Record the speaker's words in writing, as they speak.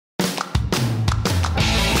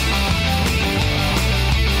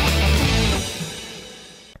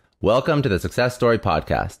Welcome to the Success Story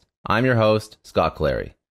Podcast. I'm your host, Scott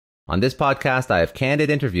Clary. On this podcast, I have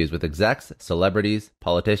candid interviews with execs, celebrities,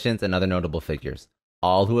 politicians, and other notable figures,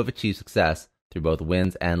 all who have achieved success through both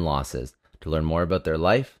wins and losses, to learn more about their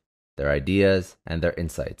life, their ideas, and their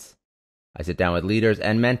insights. I sit down with leaders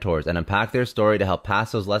and mentors and unpack their story to help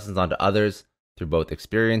pass those lessons on to others through both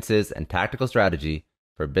experiences and tactical strategy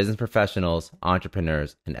for business professionals,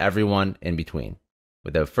 entrepreneurs, and everyone in between.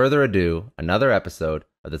 Without further ado, another episode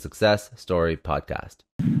of the Success Story Podcast.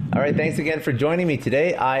 All right, thanks again for joining me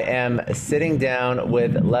today. I am sitting down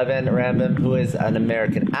with Leven Rambin, who is an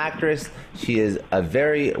American actress. She is a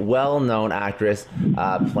very well-known actress,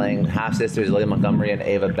 playing half-sisters Lily Montgomery and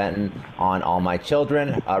Ava Benton on All My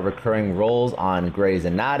Children, recurring roles on Grey's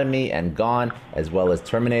Anatomy and Gone, as well as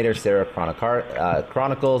Terminator, Sarah Connor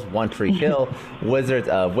Chronicles, One Tree Hill, Wizards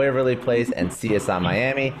of Waverly Place, and CSI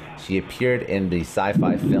Miami. She appeared in the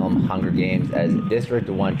sci-fi film Hunger Games as District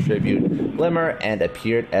 1 tribute Glimmer, and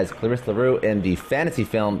appeared as Clarisse La Rue in the fantasy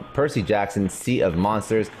film Percy Jackson, Sea of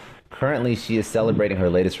Monsters. Currently, she is celebrating her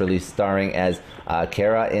latest release, starring as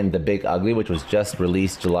Kara in The Big Ugly, which was just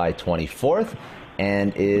released July 24th,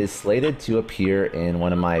 and is slated to appear in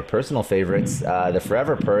one of my personal favorites, The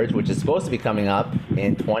Forever Purge, which is supposed to be coming up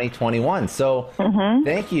in 2021. So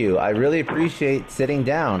thank you. I really appreciate sitting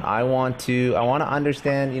down. I want to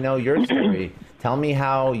understand, your story. Tell me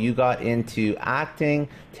how you got into acting.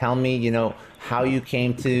 Tell me, how you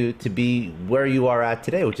came to be where you are at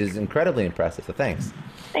today, which is incredibly impressive. So thanks.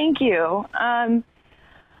 Thank you.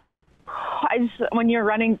 When you're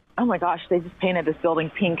running, oh my gosh, they just painted this building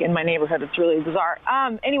pink in my neighborhood. It's really bizarre.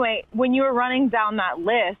 Anyway, when you were running down that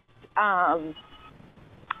list, I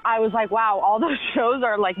was like, wow, all those shows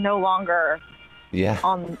are like no longer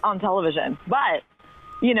on television, but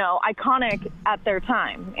iconic at their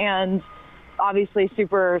time, and obviously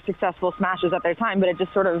super successful smashes at their time. But it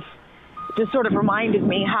just sort of reminded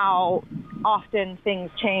me how often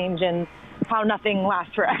things change and how nothing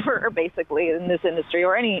lasts forever, basically, in this industry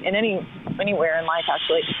or anywhere in life,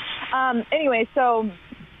 actually. Anyway, so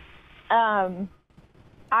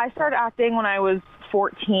I started acting when I was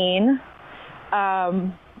 14.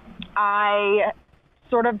 I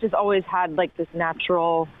sort of just always had like this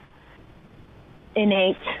natural,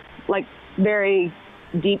 innate, like very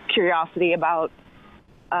deep curiosity about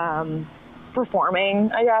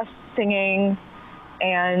performing, I guess, singing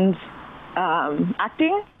and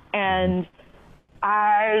acting. And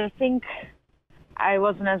I think I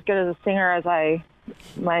wasn't as good as a singer as I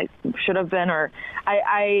should have been, or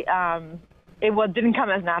it didn't come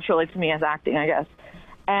as naturally to me as acting, I guess.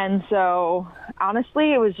 And so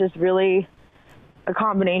honestly, it was just really a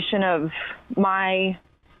combination of my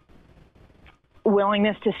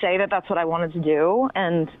willingness to say that that's what I wanted to do,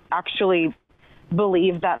 and actually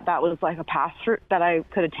believe that that was like a path that I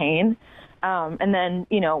could attain. And then,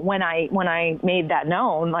 when I made that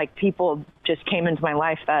known, like, people just came into my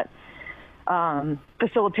life that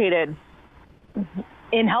facilitated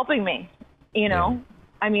in helping me, Yeah.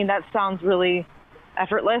 I mean, that sounds really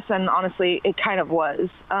effortless, and honestly, it kind of was.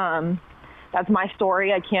 That's my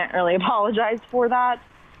story. I can't really apologize for that.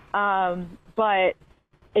 But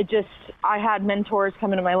I had mentors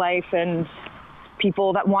come into my life and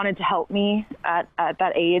people that wanted to help me at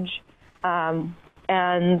that age.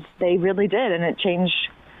 And they really did. And it changed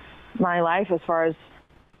my life as far as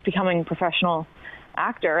becoming a professional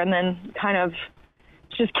actor, and then kind of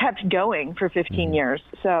just kept going for 15 years.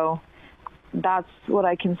 So that's what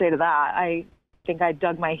I can say to that. I think I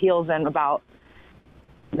dug my heels in about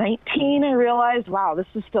 19. I realized, wow, this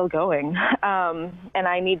is still going. And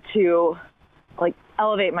I need to like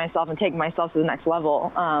elevate myself and take myself to the next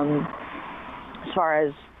level, as far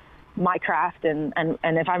as my craft, and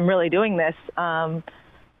if I'm really doing this,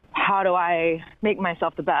 how do I make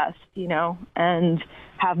myself the best, and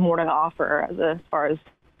have more to offer as far as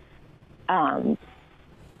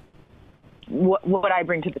what I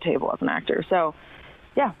bring to the table as an actor. So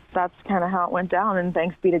yeah, that's kind of how it went down, and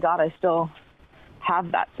thanks be to God, I still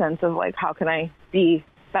have that sense of like, how can I be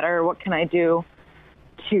better? What can I do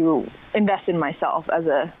to invest in myself as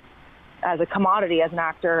a commodity, as an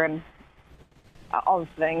actor, and all the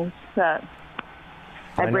things that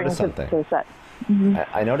I bring to the set.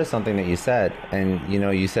 I noticed something that you said, and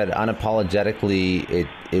you said unapologetically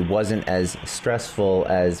it wasn't as stressful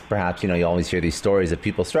as perhaps you always hear these stories of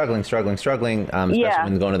people struggling, especially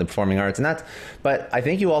when going to the performing arts, but I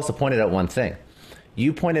think you also pointed out one thing.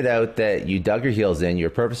 You pointed out that you dug your heels in, you're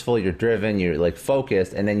purposeful, you're driven, you're like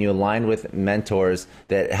focused, and then you aligned with mentors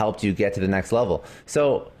that helped you get to the next level.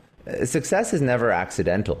 So success is never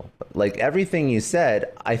accidental. like everything you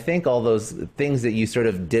said, I think all those things that you sort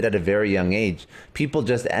of did at a very young age, people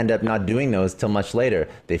just end up not doing those till much later.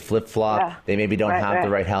 They flip-flop. Yeah. They maybe don't have the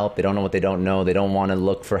right help. They don't know what they don't know. They don't want to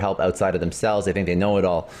look for help outside of themselves. They think they know it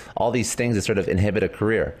all. All these things that sort of inhibit a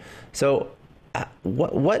career. So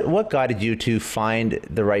what guided you to find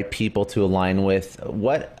the right people to align with?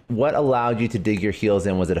 What allowed you to dig your heels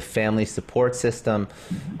in? Was it a family support system?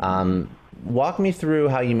 Walk me through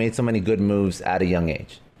how you made so many good moves at a young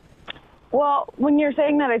age. Well, when you're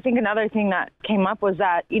saying that, I think another thing that came up was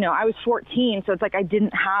that, you know, I was 14, so it's like I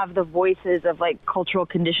didn't have the voices of like cultural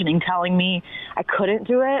conditioning telling me I couldn't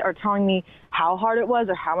do it or telling me how hard it was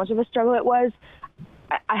or how much of a struggle it was.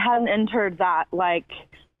 I hadn't entered that like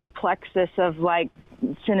plexus of like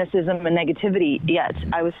cynicism and negativity yet.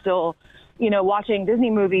 I was still, you know, watching Disney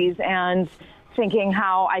movies and thinking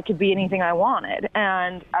how I could be anything I wanted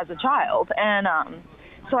and as a child. And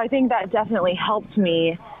so I think that definitely helped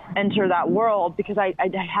me enter that world because I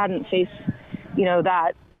hadn't faced, you know,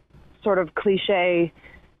 that sort of cliche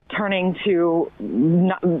turning to,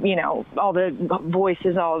 you know, all the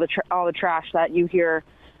voices, all the trash that you hear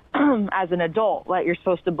as an adult, that you're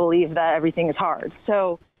supposed to believe that everything is hard.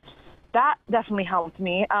 So that definitely helped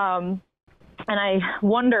me. And I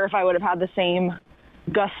wonder if I would have had the same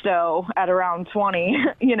gusto at around 20,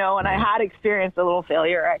 you know, and I had experienced a little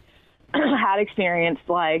failure. I had experienced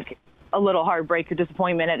like a little heartbreak or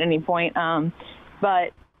disappointment at any point.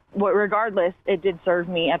 But regardless, it did serve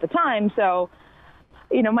me at the time. So,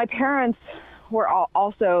 you know, my parents were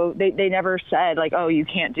also, they never said like, oh, you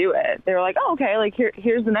can't do it. They were like, oh, okay, like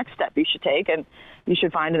here's the next step you should take. And you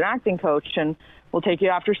should find an acting coach and we'll take you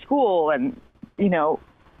after school. And, you know,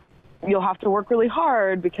 you'll have to work really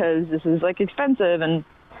hard because this is like expensive and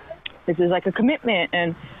this is like a commitment.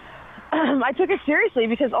 And I took it seriously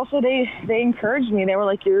because also they encouraged me. They were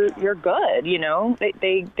like, you're good. You know,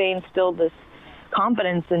 they instilled this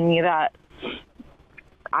confidence in me that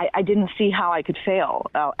I didn't see how I could fail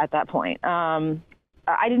at that point. I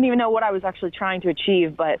didn't even know what I was actually trying to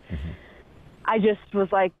achieve, but I just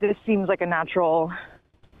was like, this seems like a natural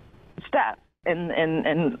step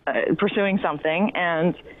in pursuing something.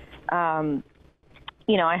 And,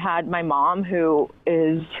 you know, I had my mom who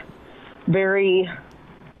is very,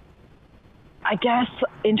 I guess,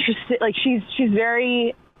 interested, like she's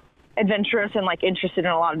very adventurous and like interested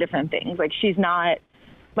in a lot of different things. Like she's not,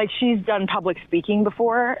 like she's done public speaking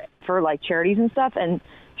before for like charities and stuff. And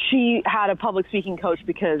she had a public speaking coach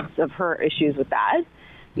because of her issues with that.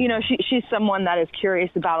 You know, she's someone that is curious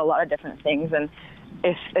about a lot of different things. And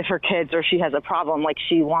if her kids or she has a problem, like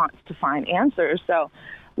she wants to find answers. So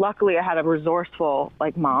luckily I had a resourceful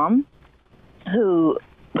like mom who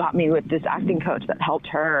got me with this acting coach that helped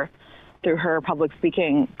her through her public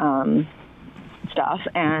speaking stuff.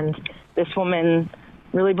 And this woman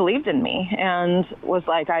really believed in me and was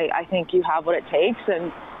like, I think you have what it takes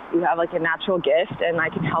and you have like a natural gift and I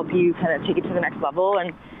can help you kind of take it to the next level.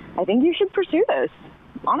 And I think you should pursue this,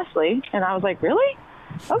 honestly. And I was like, really?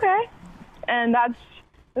 Okay. And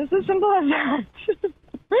it's as simple as that.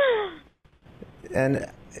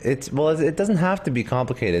 And it doesn't have to be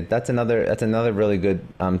complicated. That's another really good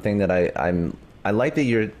thing that I like that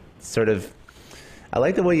you're sort of, I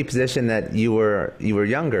like the way you position that you were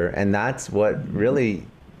younger, and that's what really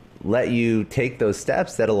let you take those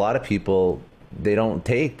steps that a lot of people, they don't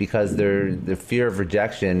take because they're the fear of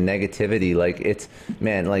rejection, negativity. Like it's,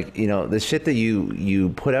 man, like, you know, the shit that you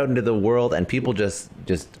put out into the world and people just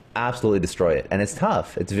absolutely destroy it. And it's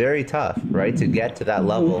tough. It's very tough, right? To get to that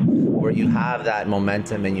level where you have that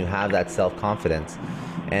momentum and you have that self-confidence.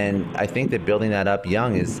 And I think that building that up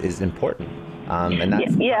young is important. And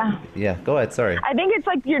that's, yeah, go ahead. Sorry. I think it's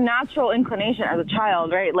like your natural inclination as a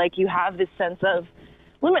child, right? Like you have this sense of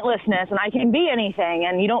limitlessness and I can be anything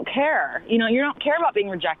and you don't care. You know, you don't care about being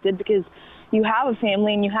rejected because you have a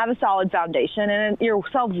family and you have a solid foundation and your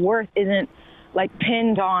self-worth isn't like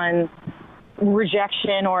pinned on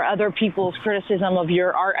rejection or other people's criticism of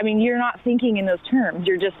your art. I mean, you're not thinking in those terms.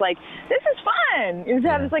 You're just like, this is fun. You just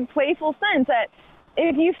have this like playful sense that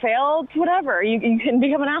if you failed, whatever, you can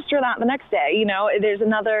become an astronaut the next day. You know, there's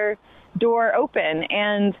another door open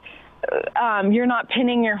and you're not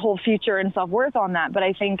pinning your whole future and self-worth on that. But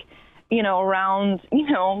I think, you know, around,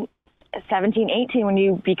 17, 18, when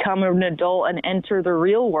you become an adult and enter the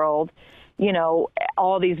real world, you know,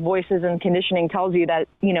 all these voices and conditioning tells you that,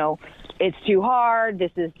 you know, it's too hard,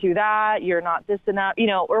 this is too that, you're not this enough, you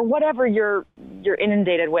know, or whatever you're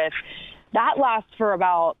inundated with. That lasts for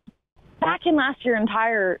that can last your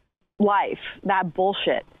entire life, that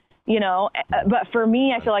bullshit. But for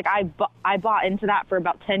me, I feel like I bought into that for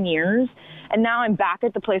about 10 years. And now I'm back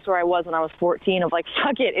at the place where I was when I was 14 of like,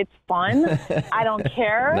 fuck it, it's fun. I don't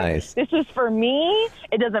care. Nice. This is for me.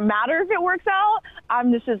 It doesn't matter if it works out.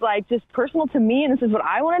 This is like just personal to me, and this is what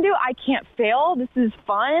I want to do. I can't fail. This is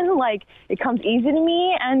fun. Like, it comes easy to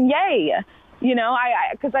me, and yay.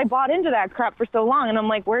 Because I bought into that crap for so long, and I'm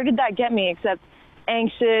like, where did that get me except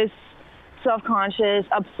anxious, self-conscious,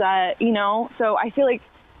 upset, So I feel like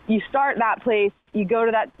you start that place, you go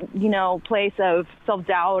to that, place of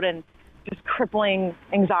self-doubt and just crippling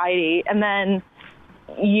anxiety. And then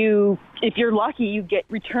if you're lucky, you get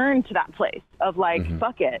returned to that place of like,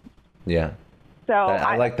 fuck it. Yeah. So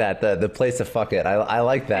I like that. The place of fuck it. I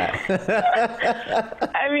like that.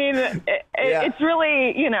 I mean, it's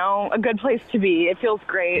really, a good place to be. It feels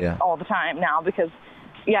great all the time now because,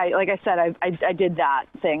 like I said, I did that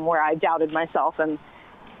thing where I doubted myself and,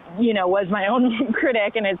 was my own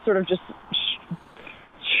critic, and it sort of just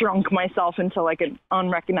shrunk myself into like an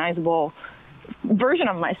unrecognizable version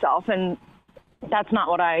of myself, and that's not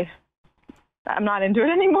what I'm not into it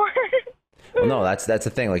anymore. Well, no, that's the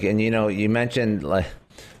thing. Like, and you mentioned like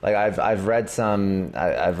I've read some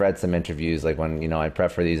interviews, like when I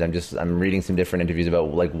prep for these, I'm reading some different interviews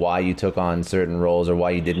about like why you took on certain roles or why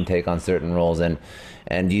you didn't take on certain roles, and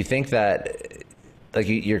do you think that like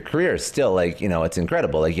your career is still like, it's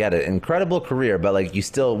incredible. Like you had an incredible career, but like you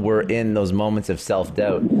still were in those moments of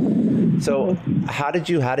self-doubt. So how did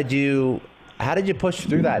you push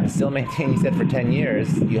through that and still maintain? You said for 10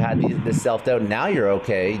 years you had this self-doubt. Now you're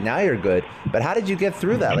okay. Now you're good. But how did you get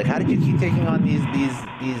through that? Like, how did you keep taking on these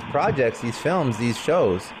projects, these films, these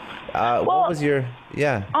shows? What was your,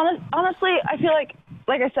 Honestly, I feel like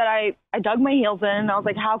I said, I dug my heels in, and I was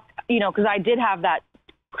like, how, because I did have that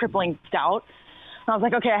crippling doubt. And I was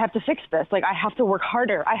like, okay, I have to fix this. Like, I have to work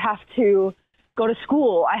harder. I have to go to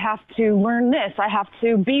school. I have to learn this. I have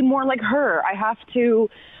to be more like her. I have to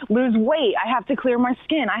lose weight. I have to clear my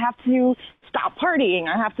skin. I have to stop partying.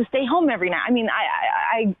 I have to stay home every night. I mean,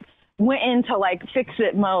 I went into like fix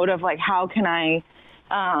it mode of like, how can I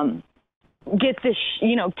get this,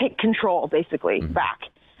 take control basically back.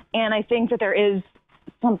 And I think that there is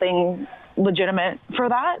something legitimate for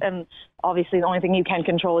that. And obviously the only thing you can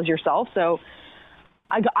control is yourself. So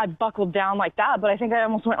I buckled down like that, but I think I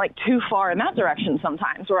almost went like too far in that direction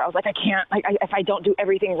sometimes, where I was like, I can't, like, if I don't do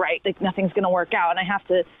everything right, like nothing's going to work out, and I have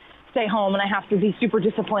to stay home and I have to be super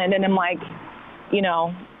disciplined. And I'm like,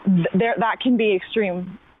 that can be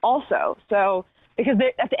extreme also. So, because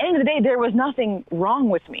at the end of the day, there was nothing wrong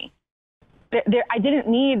with me. I didn't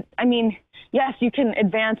need, yes, you can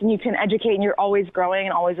advance and you can educate and you're always growing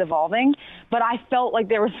and always evolving, but I felt like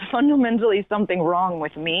there was fundamentally something wrong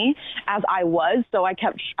with me as I was. So I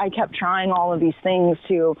kept trying all of these things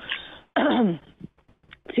to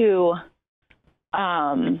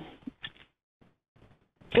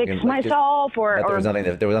fix myself, or there was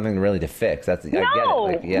nothing really to fix. I get it.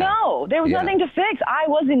 Like, no, there was nothing to fix. I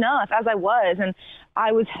was enough as I was, and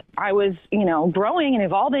I was growing and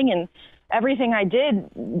evolving, and everything I did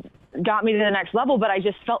got me to the next level, but I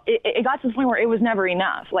just felt it got to the point where it was never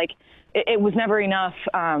enough. Like it was never enough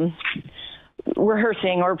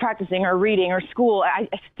rehearsing or practicing or reading or school. I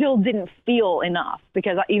still didn't feel enough,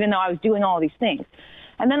 because even though I was doing all these things.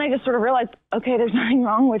 And then I just sort of realized, okay, there's nothing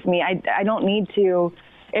wrong with me. I don't need to,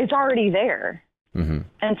 it's already there. Mm-hmm.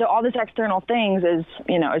 And so all this external things is,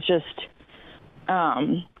 it's just,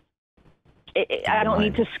 I don't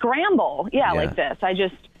need to scramble. Like this. I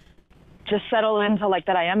just settle into like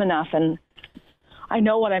that I am enough, and I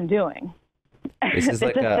know what I'm doing. This is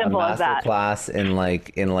like a master class in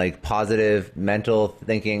like positive mental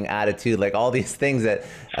thinking, attitude, like all these things that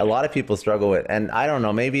a lot of people struggle with. And I don't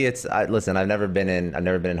know, maybe it's, listen, I've never been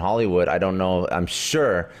in Hollywood. I don't know. I'm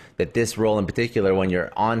sure that this role in particular, when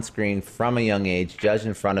you're on screen from a young age, judged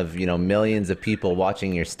in front of, millions of people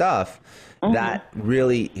watching your stuff, that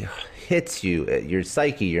really hits you, your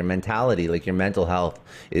psyche, your mentality, like your mental health.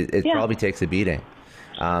 It probably takes a beating.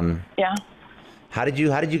 How did you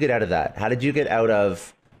get out of that? How did you get out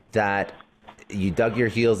of that? You dug your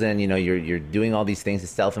heels in, you're doing all these things to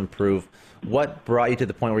self-improve. What brought you to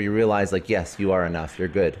the point where you realized, like, yes, you are enough. You're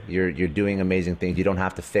good. You're doing amazing things. You don't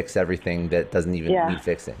have to fix everything that doesn't even need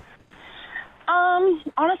fixing.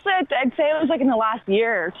 Honestly, I'd say it was like in the last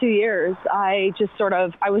year or 2 years. I just sort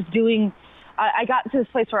of, I got to this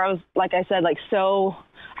place where I was, like I said, like, so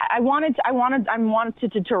I wanted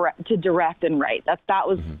to direct and write. That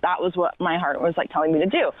was what my heart was like telling me to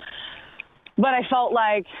do. But I felt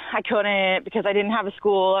like I couldn't, because I didn't have a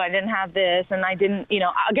school, I didn't have this, and I didn't,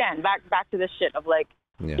 again, back to this shit of like,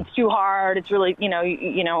 Yeah. It's too hard. It's really,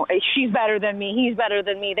 she's better than me. He's better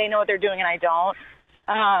than me. They know what they're doing and I don't.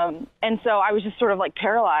 And so I was just sort of like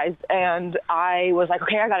paralyzed, and I was like,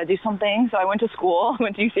 okay, I got to do something. So I went to school,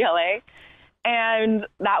 went to UCLA, and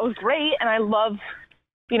that was great. And I love,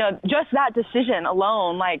 just that decision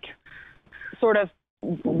alone, like sort of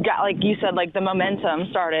got, like you said, like the momentum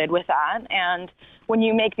started with that. And when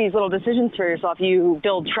you make these little decisions for yourself, you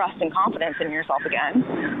build trust and confidence in yourself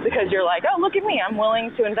again, because you're like, oh, look at me. I'm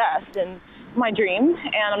willing to invest in my dreams,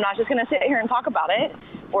 and I'm not just going to sit here and talk about it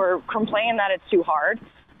or complain that it's too hard.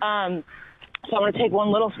 So I'm going to take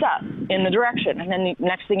one little step in the direction, and then the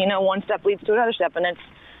next thing you know, one step leads to another step, and it's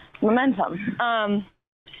momentum.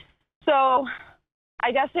 So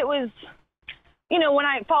I guess it was, when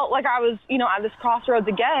I felt like I was, at this crossroads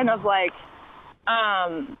again of like,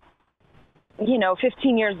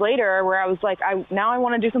 15 years later, where I was like, now I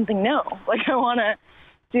want to do something new. Like, I want to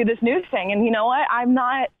do this new thing. And you know what? I'm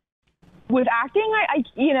not, with acting,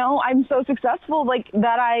 I'm so successful, like,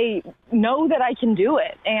 that I know that I can do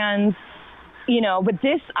it. And, but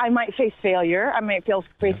this, I might face failure. I might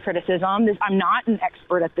face criticism. I'm not an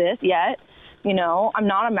expert at this yet. I'm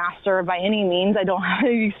not a master by any means. I don't have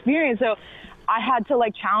any experience. So I had to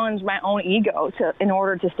like challenge my own ego in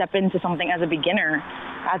order to step into something as a beginner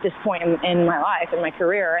at this point in my life, in my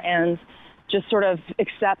career, and just sort of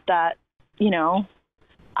accept that,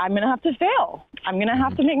 I'm going to have to fail. I'm going to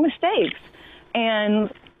have to make mistakes. And,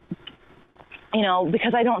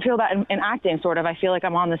 because I don't feel that in acting, sort of, I feel like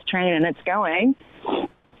I'm on this train and it's going.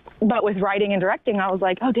 But with writing and directing, I was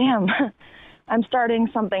like, oh, damn, I'm starting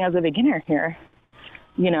something as a beginner here,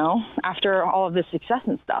 after all of this success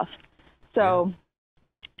and stuff. So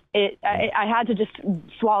I had to just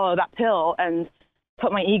swallow that pill and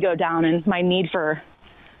put my ego down and my need for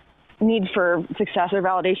success or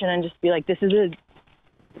validation, and just be like, this is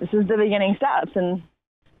the beginning steps. And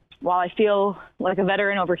while I feel like a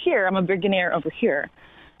veteran over here, I'm a beginner over here.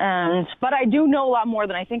 But I do know a lot more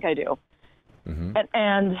than I think I do. Mm-hmm.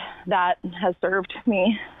 And that has served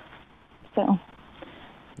me. So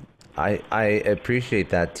I appreciate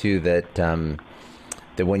that too, that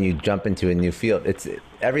when you jump into a new field, it's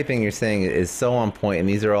everything you're saying is so on point, and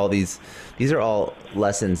these are all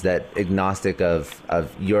lessons that, agnostic of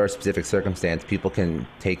your specific circumstance, people can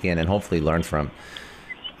take in and hopefully learn from.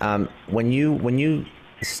 When you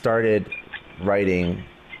started writing,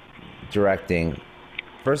 directing,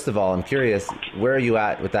 first of all, I'm curious, where are you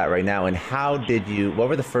at with that right now, and what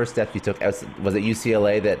were the first steps you took? Was it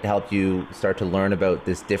UCLA that helped you start to learn about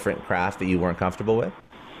this different craft that you weren't comfortable with?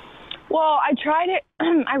 Well, I tried it.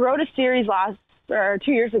 I wrote a series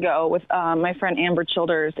 2 years ago with my friend Amber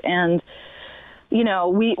Childers, and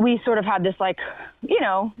we sort of had this like,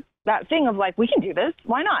 that thing of like, we can do this.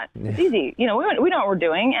 Why not? It's easy. We know what we're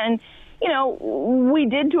doing, and we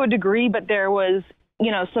did to a degree, but there was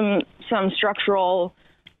some structural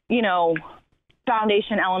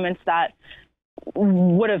foundation elements that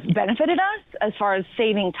would have benefited us as far as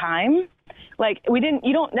saving time. Like,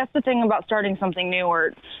 that's the thing about starting something new,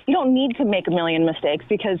 or you don't need to make a million mistakes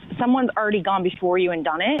because someone's already gone before you and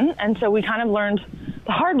done it. And so we kind of learned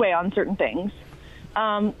the hard way on certain things,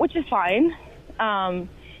 which is fine. And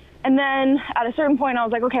then at a certain point I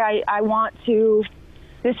was like, okay, I want to,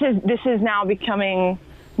 this is now becoming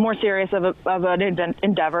more serious of an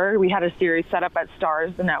endeavor. We had a series set up at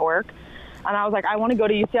Starz, the network. And I was like, I want to go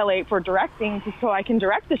to UCLA for directing so I can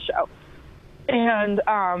direct the show.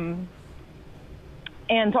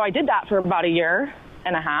 And so I did that for about 1.5 years.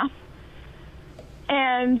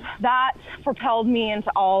 And that propelled me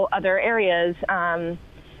into all other areas.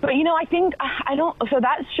 But, I think so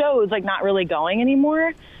that show is like not really going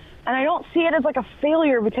anymore. And I don't see it as like a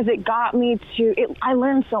failure because it got me I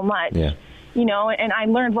learned so much, and I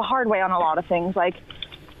learned the hard way on a lot of things. Like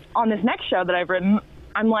on this next show that I've written,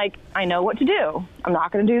 I'm like, I know what to do. I'm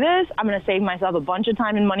not going to do this. I'm going to save myself a bunch of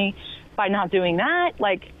time and money by not doing that.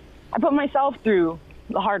 Like, I put myself through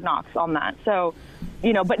the hard knocks on that. So,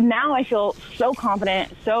 but now I feel so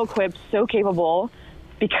confident, so equipped, so capable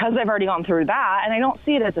because I've already gone through that, and I don't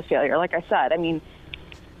see it as a failure. Like I said, I mean,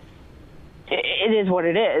 it is what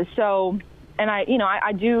it is. So, and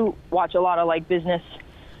I do watch a lot of like business,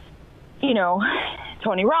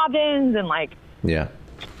 Tony Robbins and like,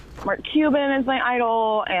 Mark Cuban is my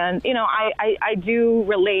idol. And, I do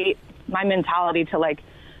relate my mentality to like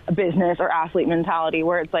a business or athlete mentality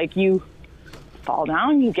where it's like you fall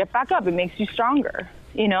down, you get back up. It makes you stronger.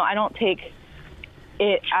 I don't take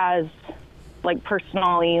it as like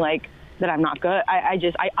personally, like that I'm not good. I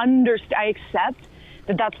understand. I accept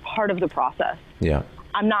that that's part of the process. Yeah.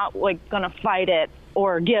 I'm not like going to fight it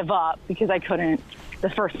or give up because I couldn't, the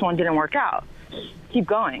first one didn't work out. Keep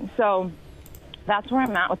going. So that's where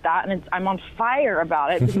I'm at with that. And I'm on fire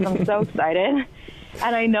about it because I'm so excited.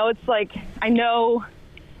 And I know it's like, now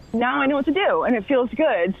I know what to do, and it feels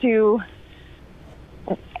good to,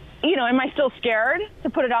 am I still scared to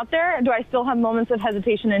put it out there? Do I still have moments of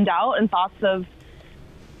hesitation and doubt and thoughts of,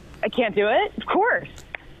 I can't do it? Of course.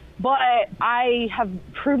 But I have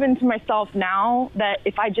proven to myself now that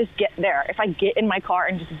if I just get there, if I get in my car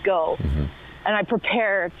and just go, and I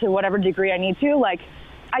prepare to whatever degree I need to, like,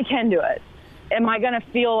 I can do it. Am I going to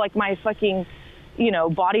feel like my fucking,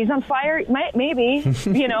 body's on fire? Maybe,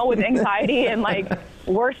 with anxiety and like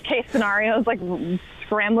worst case scenarios, like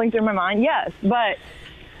scrambling through my mind. Yes. But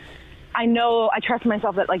I know, I trust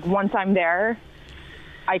myself that like once I'm there,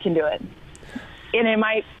 I can do it. And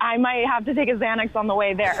I might have to take a Xanax on the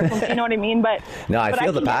way there. You know what I mean? But no, I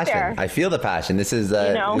feel the passion. I feel the passion. This is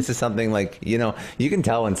this is something like, you can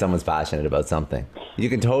tell when someone's passionate about something. You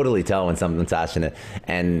can totally tell when someone's passionate,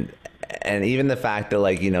 and even the fact that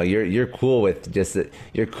like, you're cool with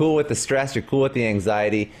you're cool with the stress, you're cool with the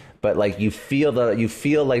anxiety, but like you feel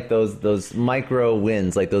like those micro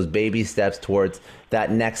wins, like those baby steps towards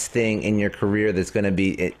that next thing in your career that's going to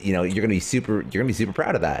be, you're going to be super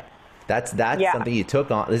proud of that. That's something you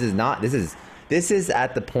took on. This is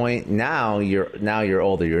at the point now you're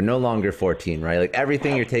older. You're no longer 14, right? Like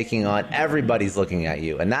everything you're taking on, everybody's looking at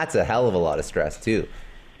you. And that's a hell of a lot of stress too.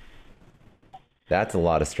 That's a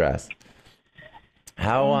lot of stress.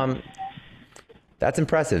 That's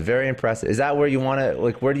impressive. Very impressive. Is that where you want to,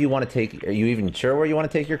 like, where do you want to take, are you even sure where you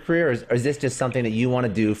want to take your career? Or is this just something that you want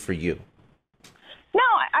to do for you? No,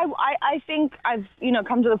 I think I've,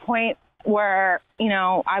 come to the point where,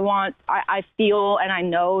 I feel and I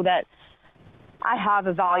know that I have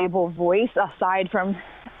a valuable voice aside from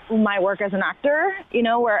my work as an actor, and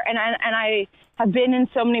I have been in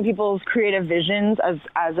so many people's creative visions as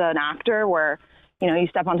an actor where, you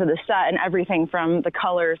step onto the set and everything from the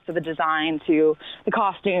colors to the design to the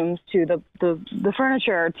costumes to the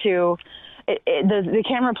furniture to the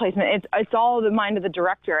camera placement. It's all the mind of the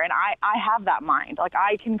director. And I have that mind. Like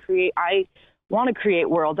I want to create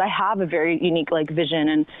worlds. I have a very unique like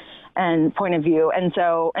vision and point of view. And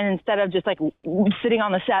so, and instead of just like sitting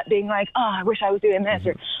on the set being like, oh, I wish I was doing this,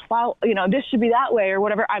 or wow, this should be that way or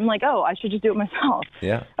whatever. I'm like, oh, I should just do it myself.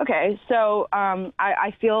 Yeah. Okay. So,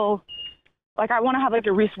 I feel like I want to have like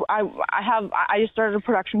I just started a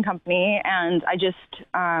production company, and I just,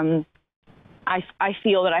 I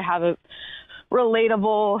feel that I have a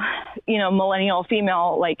relatable, millennial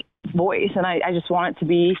female like voice. And I just want it to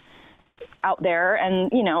be out there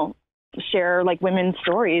and, share like women's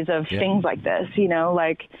stories of things like this,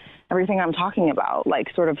 like everything I'm talking about,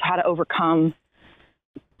 like sort of how to overcome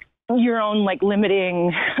your own like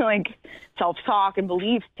limiting like self-talk and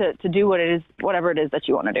beliefs to do whatever it is that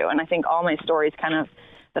you want to do. And I think all my stories kind of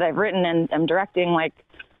that I've written and am directing like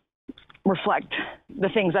reflect the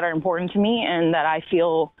things that are important to me and that I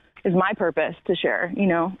feel is my purpose to share,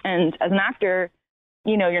 and as an actor,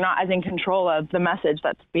 you're not as in control of the message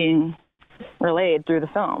that's being relayed through the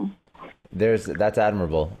film. That's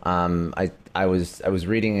admirable. I was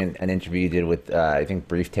reading an interview you did with I think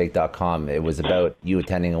brieftake.com. It was about you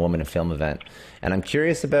attending a woman in film event, and I'm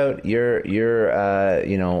curious about your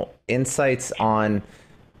insights on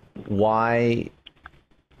why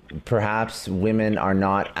perhaps women are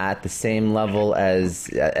not at the same level as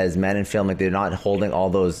men in film. Like they're not holding all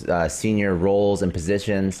those senior roles and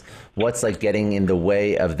positions. What's like getting in the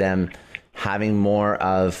way of them having more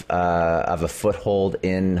of a foothold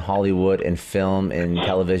in Hollywood, in film, in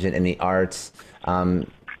television, in the arts?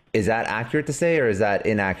 Is that accurate to say, or is that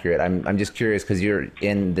inaccurate? I'm just curious because you're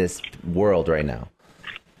in this world right now.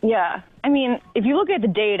 Yeah, I mean, if you look at the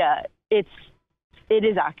data, it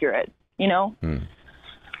is accurate,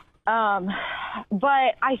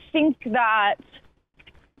 but I think that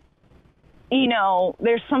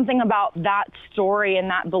there's something about that story and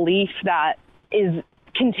that belief that is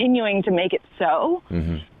continuing to make it so.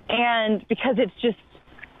 And because it's just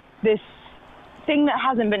this thing that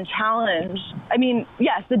hasn't been challenged. I mean,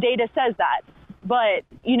 yes, the data says that, but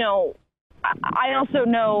I also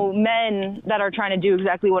know men that are trying to do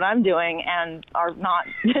exactly what I'm doing and are not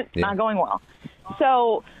not going well.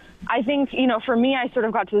 So I think, for me, I sort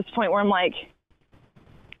of got to this point where I'm like,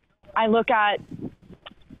 I look at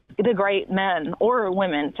the great men or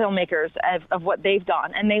women filmmakers of what they've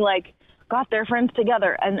done, and they like got their friends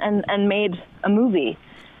together and made a movie,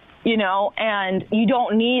 and you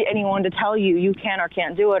don't need anyone to tell you can or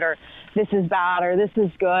can't do it, or this is bad or this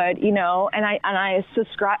is good, and I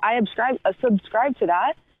subscribe to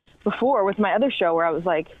that before with my other show where I was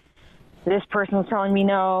like, this person was telling me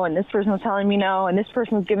no, and this person was telling me no, and this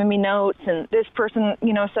person was giving me notes, and this person,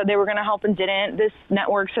 you know, said they were going to help and didn't. This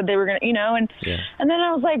network said they were going to, you know, and then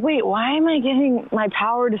I was like, wait, why am I giving my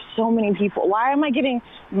power to so many people? Why am I giving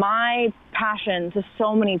my passion to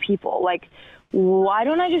so many people? Like, why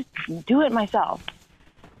don't I just do it myself?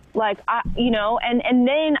 Like, you know, and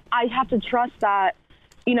then I have to trust that,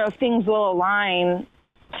 you know, things will align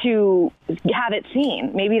to have it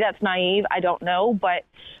seen. Maybe that's naive. I don't know, but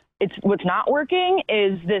what's not working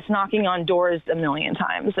is this knocking on doors a million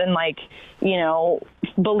times and, like, you know,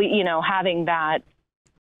 having that,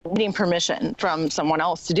 needing permission from someone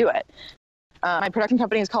else to do it. My production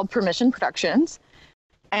company is called Permission Productions,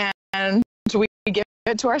 and we give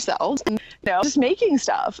it to ourselves, and, you know, just making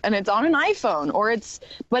stuff, and it's on an iPhone,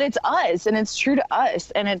 but it's us, and it's true to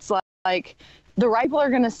us, and it's like the right people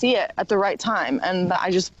are going to see it at the right time, and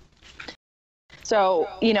So,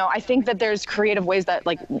 you know, I think that there's creative ways that,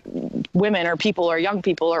 like, women or people or young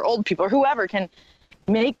people or old people or whoever can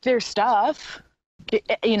make their stuff,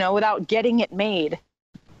 you know, without getting it made.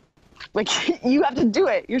 Like, you have to do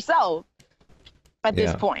it yourself at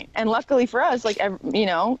this point. And luckily for us, like, you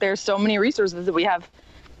know, there's so many resources that we have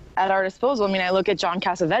at our disposal. I mean, I look at John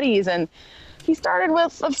Cassavetes, and he started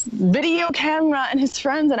with a video camera and his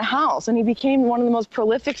friends in a house, and he became one of the most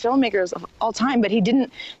prolific filmmakers of all time. But he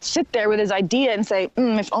didn't sit there with his idea and say,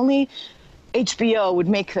 if only HBO would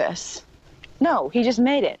make this. No, he just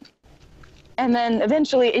made it. And then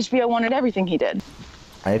eventually HBO wanted everything he did.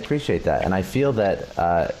 I appreciate that. And I feel that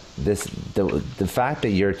the fact that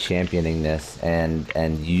you're championing this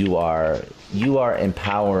and you are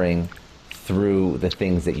empowering through the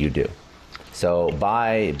things that you do. So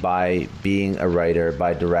by being a writer,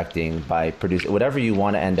 by directing, by producing, whatever you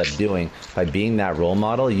want to end up doing, by being that role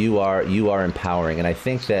model, you are empowering. And I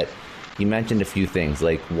think that you mentioned a few things,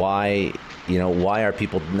 like why are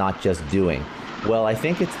people not just doing? Well, I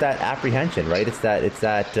think it's that apprehension, right? It's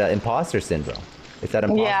that imposter syndrome. It's that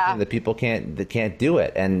imposter syndrome that people can't do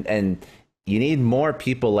it. And you need more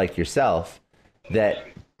people like yourself that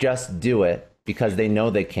just do it because they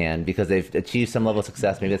know they can, because they've achieved some level of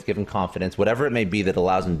success, maybe that's given confidence, whatever it may be that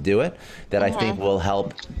allows them to do it, that I think will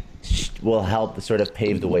help sort of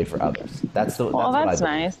pave the way for others. That's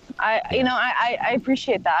nice. I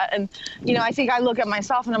appreciate that. And, you know, I think I look at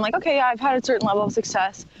myself and I'm like, okay, I've had a certain level of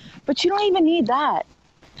success, but you don't even need that.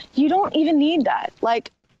 You don't even need that.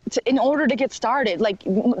 Like, in order to get started, like,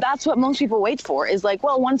 that's what most people wait for, is like,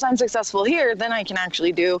 well, once I'm successful here, then I can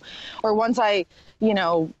actually do, or once I, you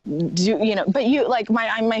know, do, you know, but you, like,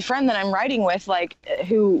 my friend that I'm writing with, like,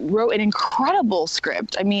 who wrote an incredible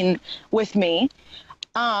script, I mean, with me,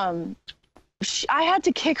 I had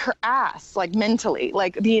to kick her ass, like, mentally,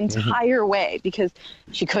 like, the entire way, because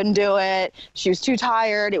she couldn't do it. She was too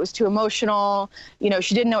tired. It was too emotional. You know,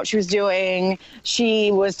 she didn't know what she was doing.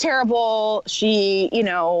 She was terrible. She, you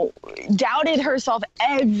know, doubted herself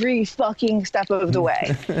every fucking step of the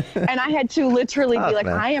way. And I had to literally be like,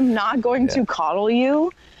 I am not going to coddle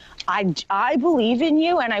you. I believe in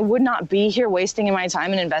you, and I would not be here wasting my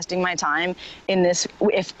time and investing my time in this.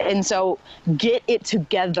 So get it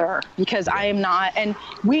together, because I am not. And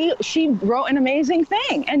she wrote an amazing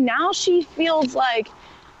thing, and now she feels like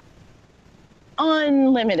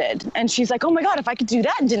unlimited. And she's like, oh my God, if I could do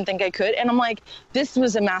that, and didn't think I could. And I'm like, this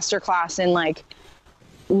was a masterclass in, like,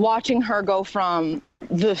 watching her go from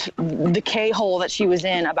the K-hole that she was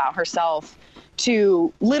in about herself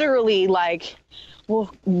to literally, like,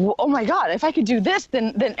 well, oh my God, if I could do this,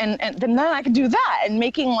 then I could do that, and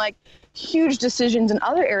making, like, huge decisions in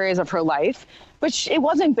other areas of her life. But it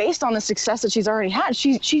wasn't based on the success that she's already had.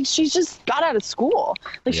 She just got out of school.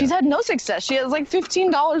 Like, she's had no success. She has, like,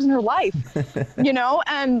 $15 in her life, you know?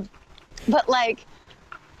 But, like,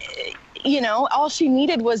 you know, all she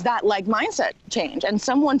needed was that, like, mindset change and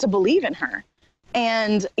someone to believe in her.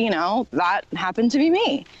 And, you know, that happened to be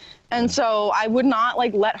me. And so I would not,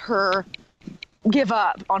 like, let her give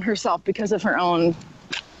up on herself because of her own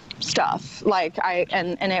stuff. Like,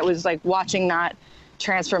 and it was like watching that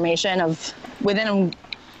transformation of within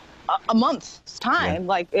a month's time.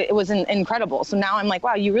 Like, it was incredible. So now I'm like,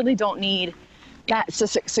 wow, you really don't need that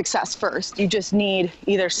success first. You just need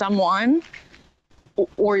either someone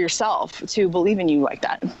or yourself to believe in you like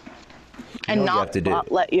that, and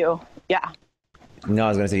not let you. Yeah. No, I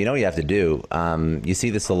was going to say, you know what you have to do? You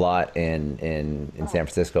see this a lot in San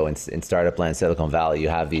Francisco, in startup land, Silicon Valley. You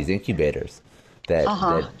have these incubators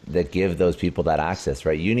that give those people that access,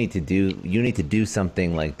 right? You need to do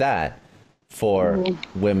something like that for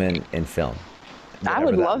women in film. I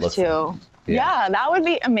would love to. Yeah, that would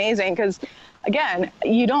be amazing, because again,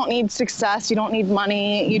 you don't need success. You don't need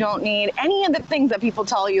money. You don't need any of the things that people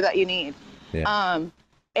tell you that you need. Yeah.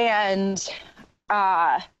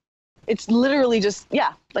 It's literally just,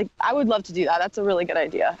 like, I would love to do that. That's a really good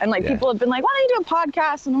idea. And like, people have been like, why don't you do a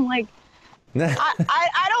podcast? And I'm like,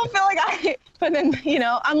 I don't feel like but then, you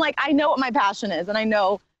know, I'm like, I know what my passion is and I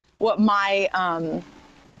know what my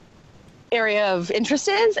area of interest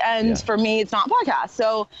is. And for me, it's not podcast.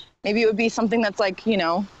 So maybe it would be something that's like, you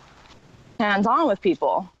know, hands-on with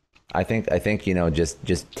people. I think, you know,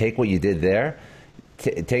 just take what you did there.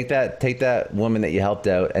 Take that woman that you helped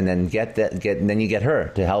out, and then then you get her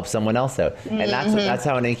to help someone else out, and that's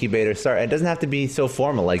how an incubator starts. It doesn't have to be so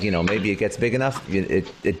formal. Like, you know, maybe it gets big enough,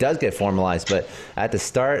 it does get formalized. But at the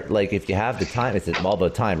start, like, if you have the time, it's all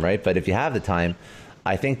about time, right? But if you have the time,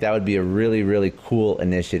 I think that would be a really, really cool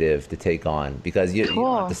initiative to take on, because you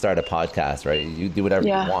don't have to start a podcast, right? You do whatever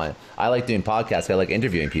you want. I like doing podcasts. I like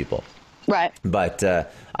interviewing people, right? But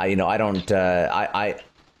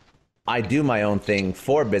I do my own thing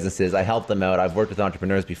for businesses. I help them out. I've worked with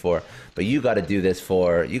entrepreneurs before, but you got to do this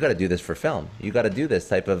for film. You got to do this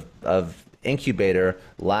type of incubator,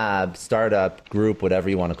 lab, startup, group, whatever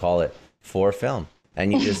you want to call it, for film.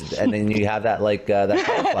 And you just, and then you have that, like, that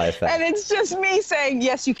butterfly effect. And it's just me saying,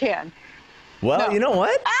 yes, you can. Well, no. You know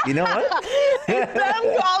what? It's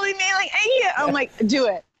them calling me like, hey, I'm like, do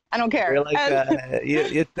it. I don't care. You're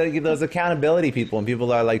like, those accountability people, and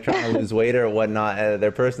people are like trying to lose weight or whatnot.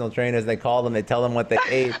 They're personal trainers. They call them. They tell them what they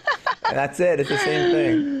ate. And that's it. It's the same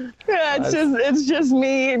thing. Yeah, it's just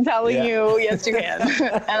me telling you, yes, you can.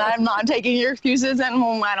 And I'm not taking your excuses, and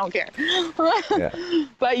I don't care.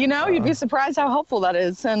 But you know, you'd be surprised how helpful that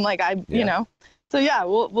is. And like, you know. So yeah,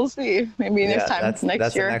 we'll see. Maybe next time, next year.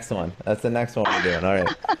 That's the next one. That's the next one we're doing. All right.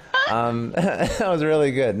 That was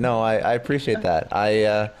really good. No, I appreciate that.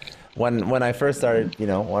 When I first started, you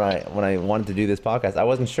know, when I wanted to do this podcast, I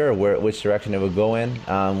wasn't sure which direction it would go in,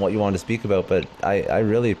 what you wanted to speak about, but I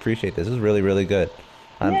really appreciate this. This was really, really good.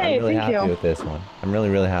 I'm really happy with this one. I'm really,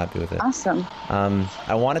 really happy with it. Awesome.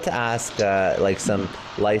 I wanted to ask like some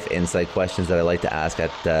life insight questions that I like to ask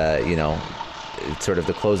at you know, sort of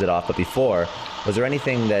to close it off. But before, was there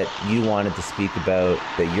anything that you wanted to speak about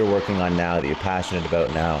that you're working on now, that you're passionate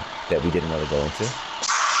about now, that we didn't really go into?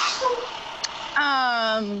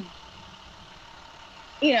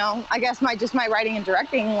 You know, I guess my writing and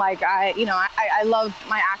directing, like I love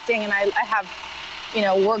my acting, and I have, you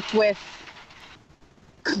know, worked with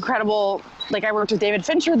incredible, like I worked with David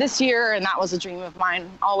Fincher this year, and that was a dream of mine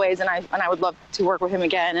always. And I would love to work with him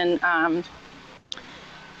again. And,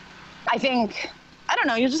 I think, I don't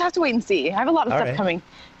know, you just have to wait and see. I have a lot of stuff coming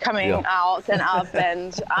out and up,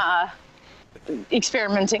 and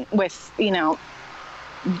experimenting with, you know,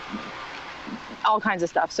 all kinds of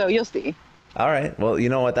stuff. So you'll see. All right. Well, you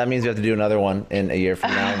know what? That means you have to do another one in a year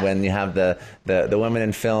from now when you have the Women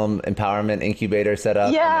in Film Empowerment Incubator set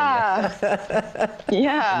up. Yeah.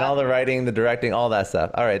 And all the writing, the directing, all that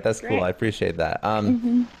stuff. All right. That's cool. I appreciate that. All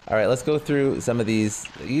right. Let's go through some of these.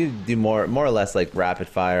 You do more or less like rapid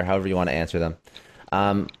fire, however you want to answer them.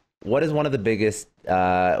 What is one of the biggest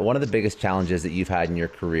challenges that you've had in your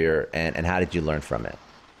career, and how did you learn from it?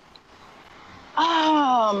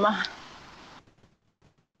 I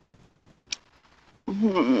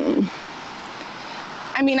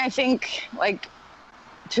mean, I think like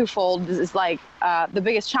twofold is like the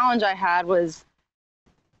biggest challenge I had was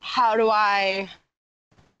how do I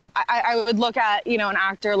would look at, you know, an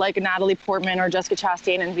actor like Natalie Portman or Jessica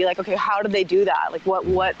Chastain and be like, okay, how did they do that? Like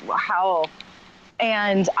how?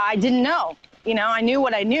 And I didn't know, you know, I knew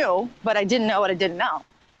what I knew, but I didn't know what I didn't know.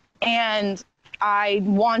 And I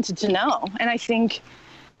wanted to know. And I think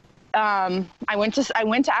I went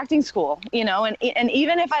to acting school, you know, and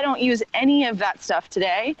even if I don't use any of that stuff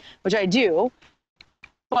today, which I do,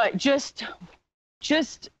 but just,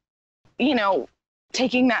 you know,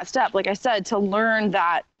 taking that step, like I said, to learn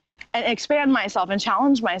that and expand myself and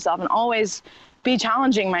challenge myself and always be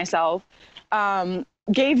challenging myself,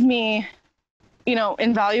 gave me, you know,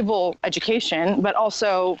 invaluable education, but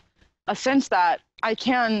also a sense that I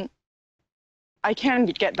can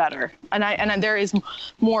get better, and there is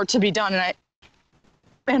more to be done,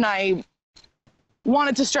 and I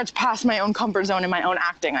wanted to stretch past my own comfort zone in my own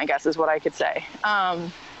acting, I guess is what I could say.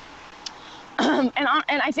 And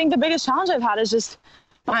I think the biggest challenge I've had is just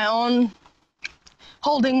my own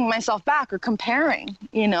holding myself back or comparing,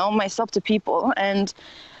 you know, myself to people, and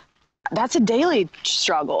that's a daily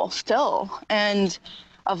struggle still, and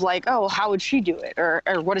of like, oh, how would she do it, or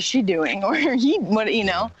what is she doing, or what, you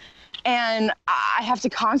know. And I have to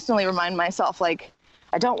constantly remind myself, like,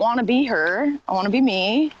 I don't want to be her. I want to be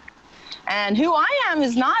me. And who I am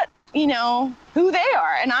is not you know, who they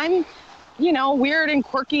are. And I'm, you know, weird and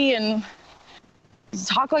quirky and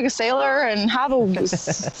talk like a sailor and have a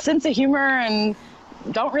sense of humor and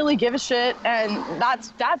don't really give a shit. And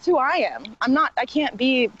that's who I am. I can't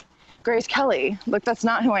be Grace Kelly. Like, that's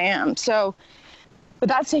not who I am. So, but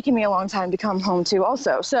that's taken me a long time to come home to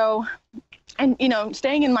also. So, and, you know,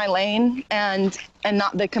 staying in my lane and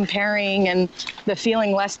not the comparing and the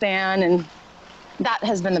feeling less than, and that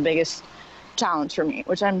has been the biggest challenge for me,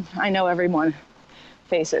 which I know everyone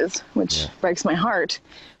faces, which breaks my heart.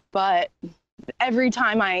 But every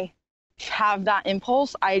time I have that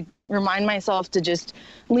impulse, I remind myself to just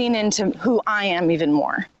lean into who I am even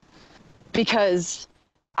more, because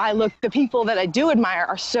the people that I do admire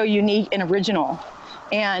are so unique and original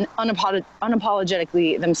and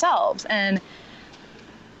unapologetically themselves. And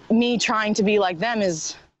me trying to be like them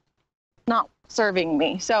is not serving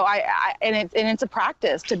me. So it's a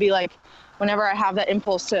practice to be like, whenever I have that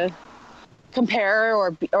impulse to compare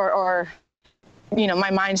or you know,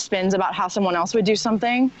 my mind spins about how someone else would do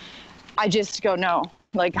something, I just go, no,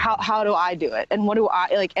 like, how do I do it? And what do I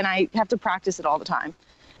like? And I have to practice it all the time.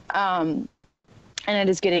 And it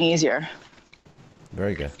is getting easier.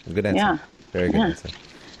 Very good. Good answer. Yeah. Very good answer.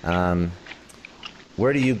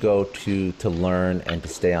 Where do you go to learn and to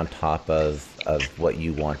stay on top of what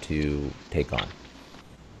you want to take on?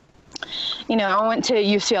 You know, I went to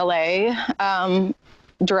UCLA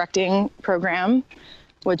directing program,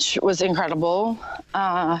 which was incredible.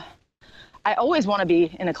 I always want to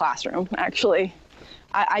be in a classroom, actually.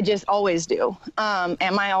 I just always do.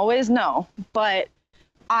 Am I always? No. But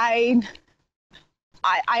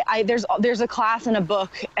there's a class and a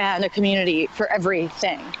book and a community for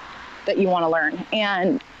everything that you want to learn.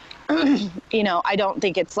 And, you know, I don't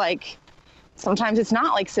think it's like, sometimes it's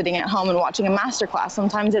not like sitting at home and watching a master class.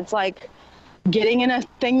 Sometimes it's like getting in a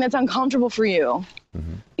thing that's uncomfortable for you,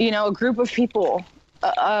 you know, a group of people,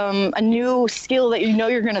 a new skill that you know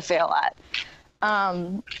you're going to fail at.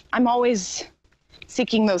 I'm always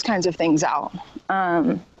seeking those kinds of things out.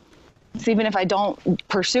 So even if I don't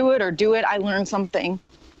pursue it or do it, I learn something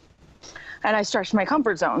and I stretch my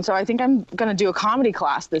comfort zone. So I think I'm going to do a comedy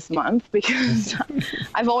class this month, because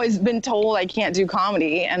I've always been told I can't do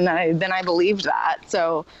comedy. And then I believed that.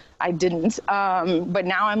 So I didn't. But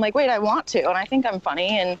now I'm like, wait, I want to. And I think I'm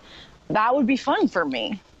funny, and that would be fun for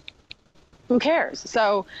me. Who cares?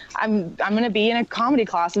 So I'm going to be in a comedy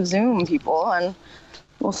class of Zoom people, and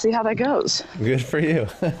we'll see how that goes. Good for you.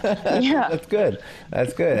 Yeah. That's good.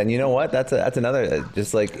 That's good. And you know what? That's another,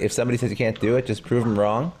 just like, if somebody says you can't do it, just prove them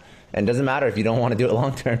wrong. And it doesn't matter if you don't want to do it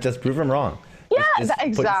long term, just prove them wrong. Yeah, just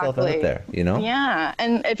exactly. Put yourself out there, you know? Yeah.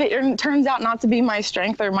 And if it turns out not to be my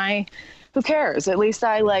strength or who cares? At least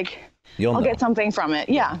I'll get something from it.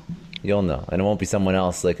 Yeah. You'll know. And it won't be someone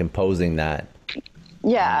else like imposing that.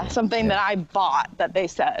 Yeah. Something that I bought that they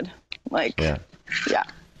said. Like, yeah.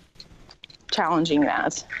 Challenging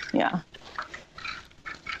that. Yeah.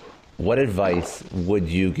 What advice would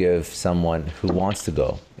you give someone who wants to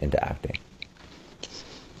go into acting?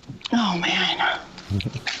 Oh, man.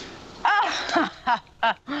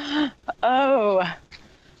 Oh,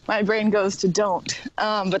 my brain goes to don't.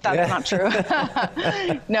 But that's not true.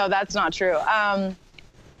 No, that's not true.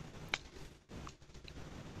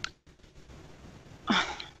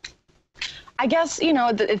 I guess, you know,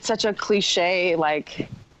 it's such a cliche, like,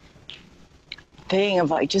 thing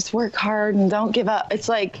of like, just work hard and don't give up. It's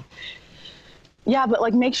like, yeah, but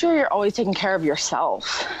like, make sure you're always taking care of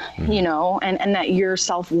yourself, you know, and that your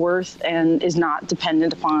self-worth and is not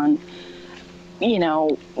dependent upon, you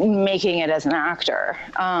know, making it as an actor.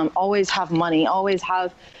 Always have money, always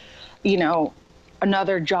have, you know,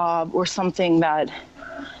 another job or something that,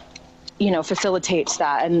 you know, facilitates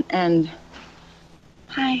that. And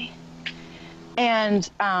hi. And,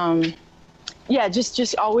 yeah,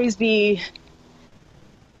 just always be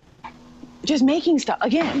just making stuff.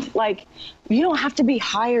 Again, like, you don't have to be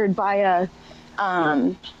hired by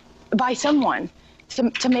by someone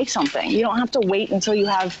to make something. You don't have to wait until you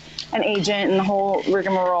have an agent and the whole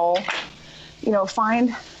rigmarole. You know,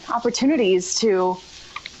 find opportunities to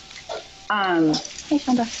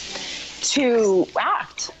to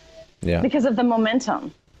act. Yeah. Because of the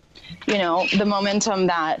momentum. You know, the momentum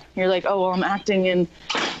that you're like, oh, well, I'm acting in,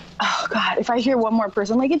 oh God, if I hear one more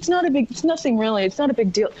person, like, it's not a big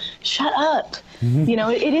deal. Shut up. You know,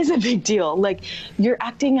 it is a big deal. Like, you're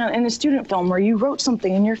acting in a student film where you wrote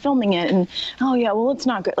something and you're filming it, and, oh yeah, well, it's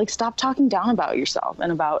not good. Like, stop talking down about yourself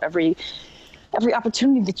and about every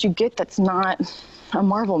opportunity that you get that's not a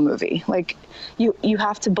Marvel movie. Like, you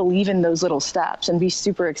have to believe in those little steps and be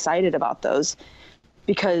super excited about those,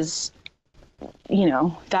 because, you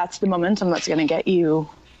know, that's the momentum that's going to get you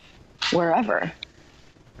wherever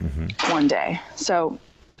one day. So,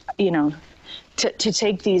 you know, to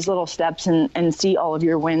take these little steps and see all of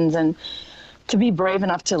your wins, and to be brave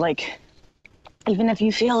enough to, like, even if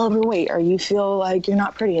you feel overweight or you feel like you're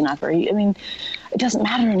not pretty enough, or I mean, it doesn't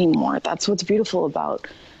matter anymore. That's what's beautiful about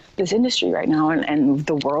this industry right now and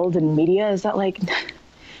the world and media, is that, like,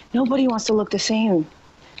 nobody wants to look the same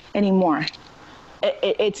anymore.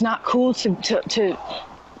 It's not cool to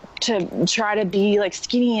try to be like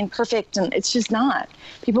skinny and perfect, and it's just not.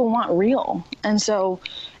 People want real. And so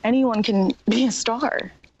anyone can be a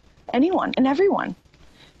star. Anyone and everyone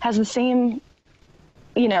has the same,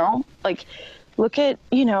 you know, like, look at,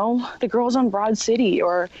 you know, the girls on Broad City,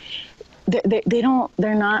 or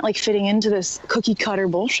they're not like fitting into this cookie cutter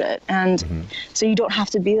bullshit. And so you don't have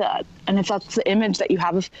to be that. And if that's the image that you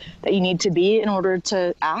have that you need to be in order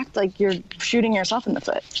to act, like, you're shooting yourself in the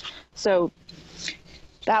foot. So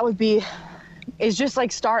that would be, is just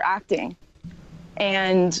like, start acting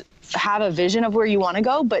and have a vision of where you want to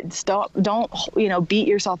go, but don't, you know, beat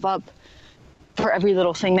yourself up for every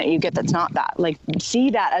little thing that you get that's not that. Like, see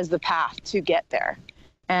that as the path to get there.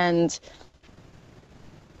 And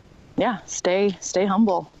yeah, stay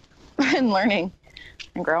humble and learning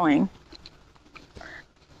and growing.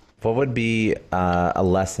 What would be a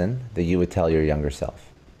lesson that you would tell your younger self?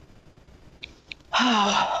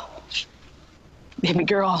 Baby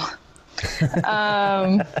girl.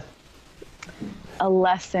 A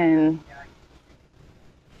lesson.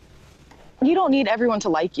 You don't need everyone to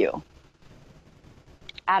like you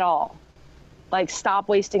at all. Like, stop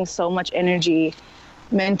wasting so much energy,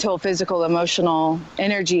 mental, physical, emotional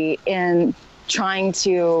energy, in trying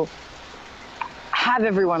to have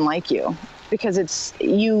everyone like you, because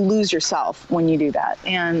you lose yourself when you do that.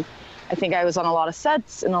 And I think I was on a lot of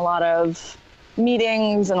sets and a lot of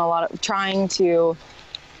meetings and a lot of trying to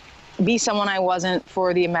be someone I wasn't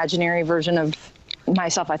for the imaginary version of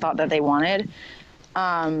myself I thought that they wanted.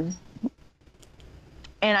 And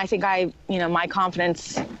I think my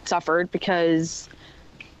confidence suffered because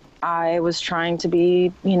I was trying to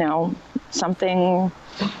be, you know, something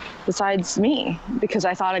besides me, because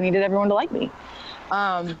I thought I needed everyone to like me.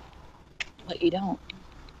 But you don't.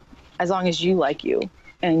 As long as you like you,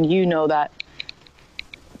 and you know that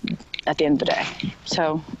at the end of the day.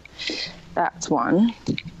 So that's one.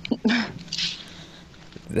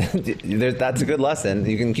 That's a good lesson.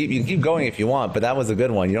 You can keep going if you want, but that was a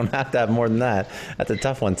good one. You don't have to have more than that. That's a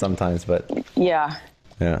tough one sometimes, but yeah.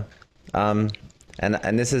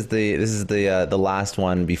 And this is the last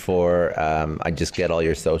one before I just get all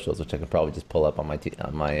your socials, which I can probably just pull up on my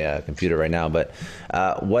computer right now. But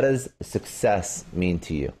what does success mean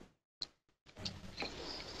to you?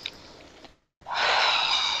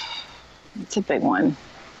 It's a big one.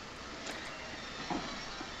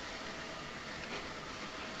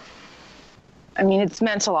 I mean, it's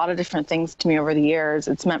meant a lot of different things to me over the years.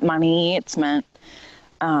 It's meant money. It's meant,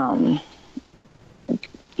 you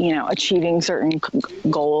know, achieving certain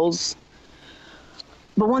goals.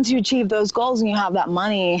 But once you achieve those goals and you have that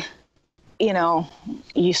money, you know,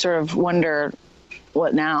 you sort of wonder,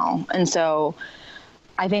 what now? And so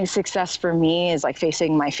I think success for me is like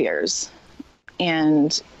facing my fears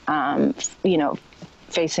and, you know,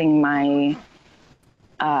 facing my,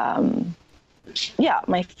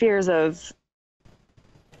 my fears of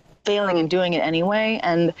failing and doing it anyway,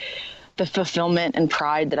 and the fulfillment and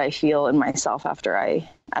pride that I feel in myself after I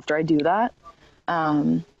do that.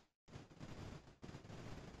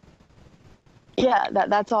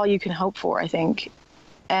 That's all you can hope for, I think.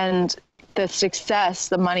 And the success,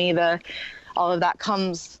 the money, all of that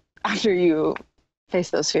comes after you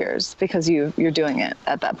face those fears, because you're doing it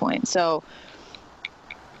at that point. So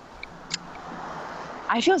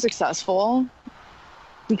I feel successful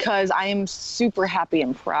because I am super happy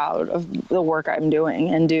and proud of the work I'm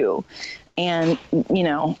doing and do. And, you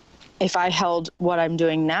know, if I held what I'm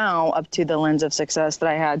doing now up to the lens of success that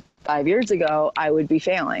I had 5 years ago, I would be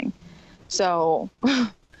failing. So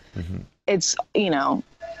it's, you know,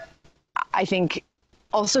 I think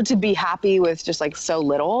also to be happy with just like so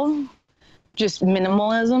little, just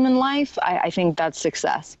minimalism in life, I think that's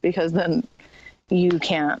success, because then you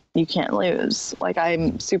can't lose. Like,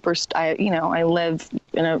 I'm I live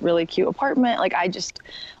in a really cute apartment. Like, I just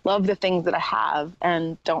love the things that I have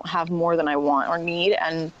and don't have more than I want or need.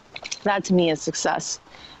 And that to me is success,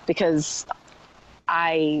 because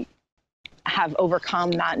I have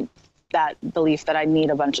overcome that belief that I need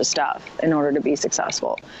a bunch of stuff in order to be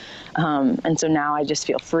successful. And so now I just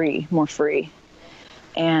feel free, more free.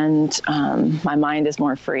 And my mind is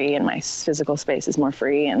more free, and my physical space is more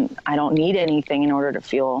free, and I don't need anything in order to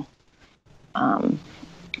feel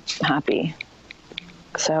happy.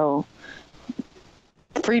 So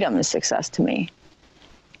freedom is success to me.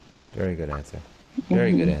 Very good answer.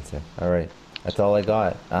 Very good answer. All right. That's all I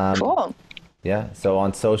got. Cool. Yeah. So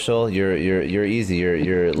on social, you're easy.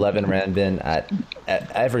 You're Leven Rambin at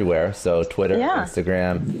everywhere. So Twitter,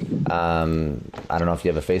 Instagram. I don't know if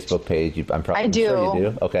you have a Facebook page. I'm probably sure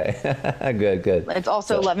you do. Okay. Good. It's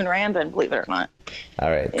also Leven Rambin, believe it or not.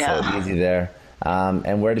 All right. Yeah. So easy there.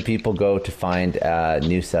 And where do people go to find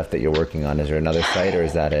new stuff that you're working on? Is there another site, or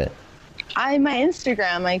is that it? My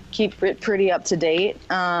Instagram, I keep it pretty up to date.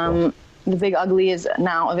 Cool. The Big Ugly is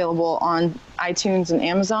now available on iTunes and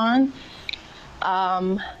Amazon.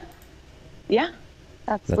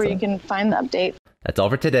 That's where you can find the update. That's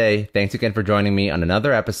all for today. Thanks again for joining me on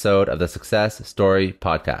another episode of the Success Story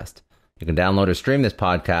Podcast. You can download or stream this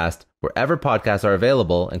podcast wherever podcasts are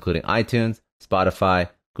available, including iTunes, Spotify,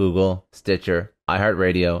 Google, Stitcher,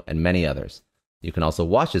 iHeartRadio, and many others. You can also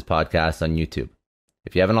watch this podcast on YouTube.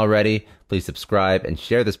 If you haven't already, please subscribe and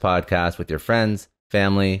share this podcast with your friends,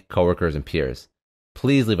 family, coworkers, and peers.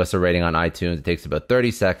 Please leave us a rating on iTunes. It takes about 30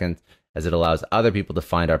 seconds, as it allows other people to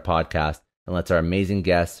find our podcast and lets our amazing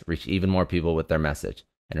guests reach even more people with their message.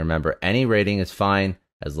 And remember, any rating is fine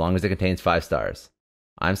as long as it contains 5 stars.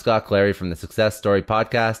 I'm Scott Clary from the Success Story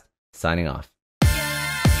Podcast, signing off.